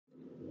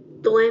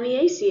The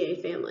Lamiaceae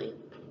family.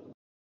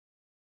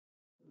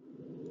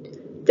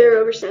 There are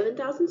over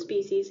 7,000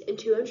 species and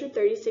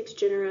 236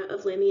 genera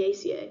of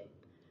Lamiaceae.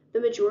 The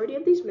majority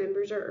of these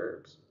members are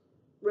herbs.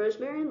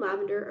 Rosemary and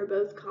lavender are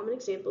both common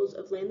examples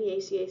of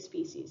Lamiaceae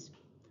species.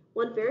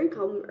 One very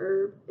common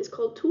herb is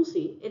called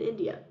tulsi in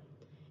India.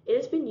 It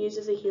has been used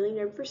as a healing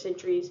herb for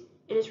centuries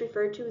and is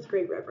referred to with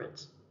great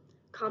reverence.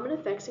 Common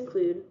effects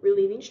include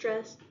relieving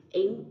stress,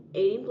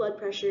 aiding blood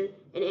pressure,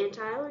 an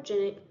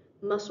anti-allergenic,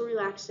 muscle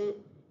relaxant,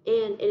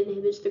 and it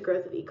inhibits the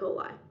growth of E.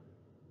 coli.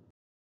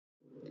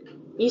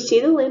 You see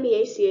the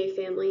Lamiaceae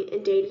family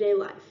in day-to-day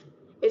life.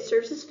 It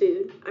serves as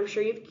food. I'm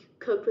sure you've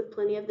cooked with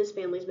plenty of this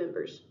family's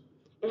members.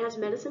 It has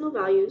medicinal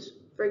values.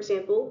 For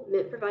example,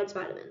 mint provides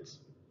vitamins.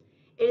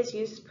 It is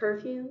used as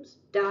perfumes,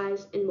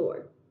 dyes, and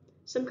more.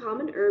 Some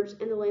common herbs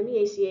in the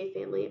Lamiaceae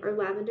family are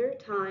lavender,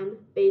 thyme,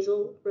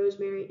 basil,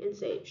 rosemary, and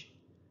sage.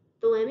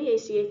 The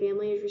Lamiaceae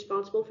family is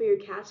responsible for your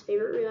cat's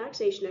favorite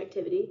relaxation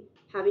activity,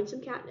 having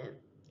some catnip.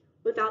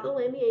 Without the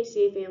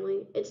Lamiaceae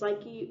family, it's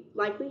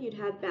likely you'd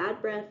have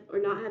bad breath or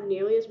not have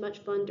nearly as much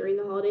fun during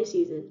the holiday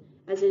season,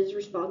 as it is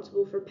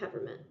responsible for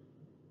peppermint.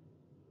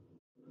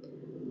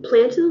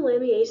 Plants in the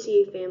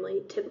Lamiaceae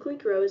family typically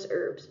grow as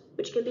herbs,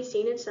 which can be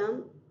seen in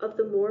some of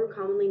the more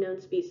commonly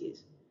known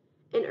species.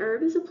 An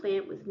herb is a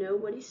plant with no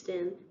woody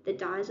stem that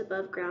dies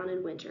above ground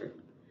in winter.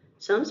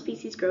 Some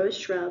species grow as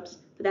shrubs,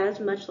 but that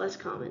is much less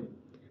common.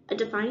 A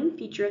defining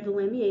feature of the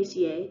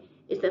Lamiaceae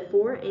is the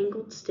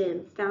four-angled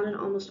stem found in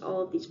almost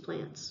all of these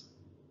plants.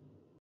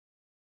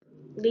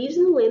 Leaves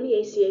in the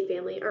Lamiaceae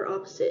family are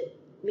opposite.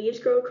 Leaves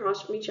grow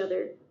across from each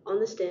other on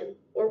the stem,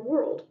 or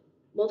whorled,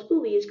 multiple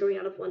leaves growing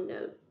out of one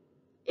node.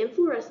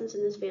 Inflorescence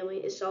in this family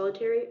is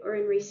solitary or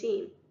in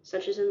raceme,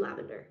 such as in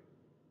lavender.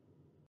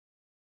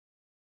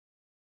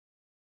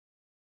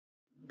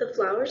 The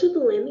flowers of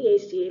the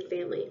Lamiaceae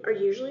family are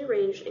usually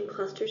arranged in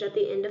clusters at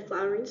the end of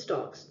flowering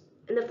stalks,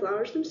 and the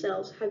flowers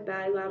themselves have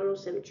bilateral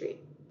symmetry.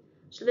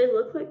 So they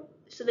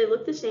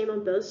look the same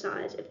on both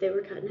sides if they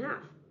were cut in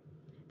half.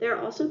 They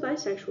are also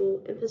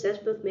bisexual and possess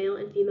both male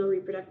and female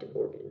reproductive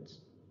organs.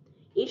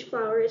 Each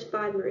flower is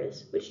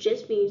fibrous, which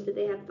just means that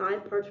they have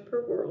 5 parts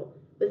per whorl,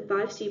 with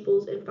 5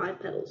 sepals and 5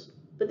 petals,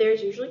 but there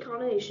is usually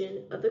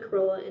combination of the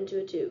corolla into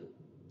a tube.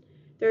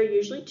 There are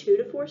usually 2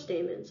 to 4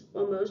 stamens,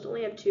 while most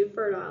only have 2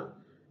 fertile,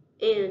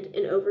 and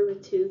an ovary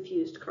with 2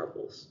 fused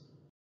carpels.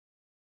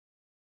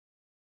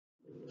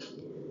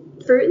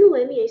 Fruit in the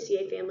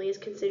Lamiaceae family is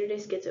considered a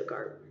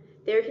schizocarp.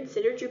 They are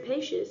considered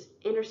drupaceous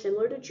and are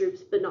similar to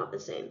drupes but not the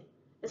same.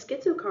 A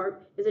schizocarp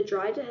is a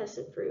dry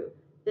dehiscent fruit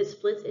that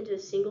splits into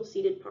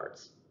single-seeded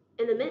parts.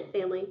 In the mint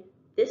family,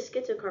 this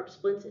schizocarp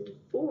splits into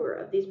 4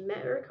 of these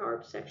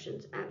metacarp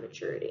sections at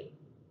maturity.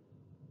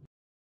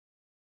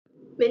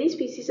 Many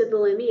species of the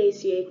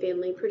Lamiaceae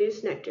family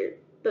produce nectar,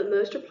 but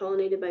most are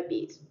pollinated by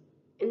bees.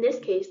 In this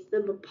case,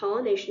 the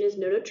pollination is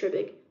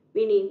nototropic,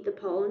 meaning the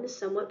pollen is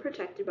somewhat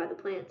protected by the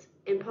plants,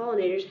 and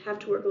pollinators have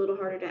to work a little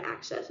harder to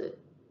access it.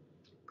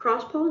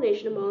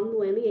 Cross-pollination among the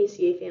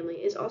Lamiaceae family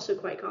is also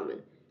quite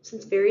common,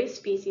 since various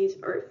species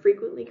are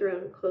frequently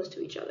grown close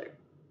to each other.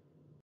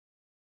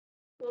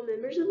 While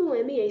members of the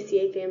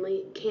Lamiaceae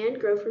family can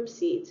grow from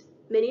seeds,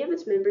 many of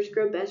its members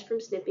grow best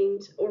from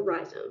snippings or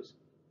rhizomes.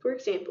 For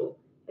example,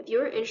 if you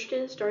are interested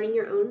in starting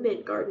your own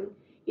mint garden,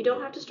 you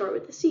don't have to start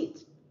with the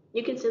seeds.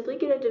 You can simply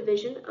get a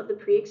division of the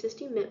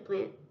pre-existing mint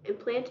plant and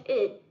plant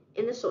it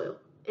in the soil,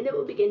 and it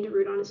will begin to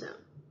root on its own.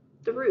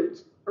 The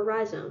roots, or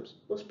rhizomes,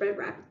 will spread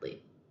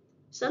rapidly.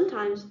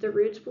 Sometimes the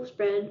roots will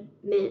spread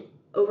mint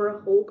over a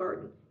whole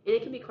garden, and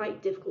it can be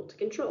quite difficult to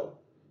control,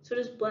 so it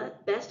is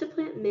best to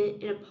plant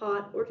mint in a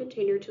pot or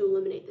container to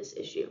eliminate this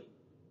issue.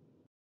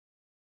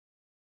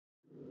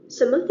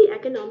 Some of the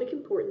economic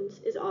importance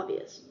is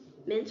obvious.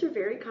 Mints are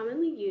very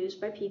commonly used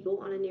by people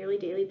on a nearly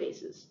daily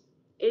basis.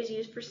 It is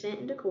used for scent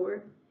and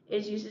decor, it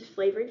is used as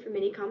flavoring for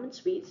many common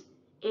sweets,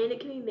 and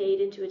it can be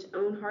made into its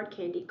own hard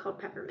candy called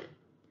peppermint.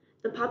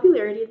 The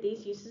popularity of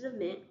these uses of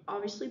mint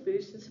obviously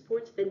boosts and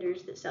supports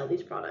vendors that sell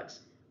these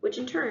products, which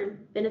in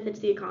turn benefits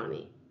the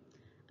economy.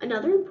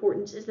 Another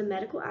importance is the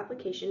medical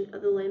application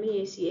of the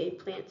Lamiaceae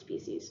plant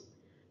species.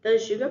 The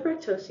Ajuga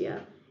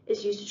bracteosa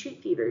is used to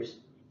treat fevers,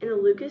 and the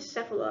Lucus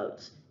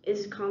cephalotes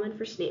is common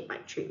for snake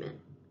bite treatment.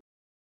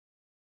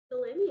 The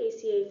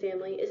Lamiaceae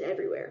family is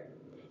everywhere.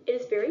 It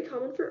is very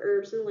common for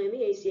herbs in the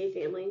Lamiaceae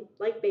family,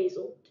 like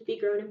basil, to be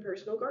grown in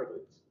personal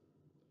gardens.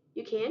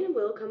 You can and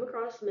will come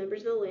across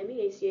members of the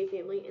Lamiaceae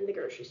family in the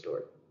grocery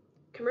store.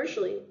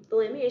 Commercially, the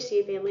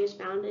Lamiaceae family is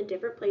found in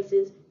different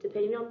places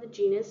depending on the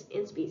genus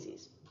and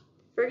species.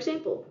 For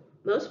example,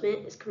 most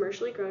mint is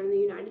commercially grown in the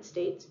United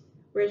States,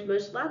 whereas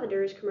most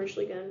lavender is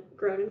commercially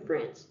grown in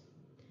France.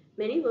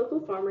 Many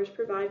local farmers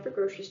provide for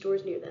grocery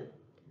stores near them.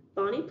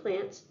 Bonnie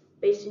Plants,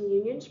 based in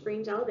Union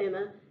Springs,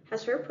 Alabama,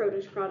 has her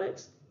produce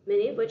products,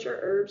 many of which are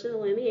herbs in the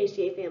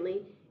Lamiaceae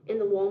family, in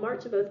the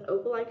Walmarts of both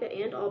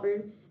Opelika and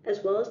Auburn,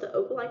 as well as the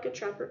Opelika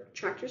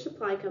Tractor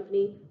Supply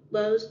Company,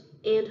 Lowe's,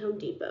 and Home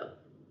Depot.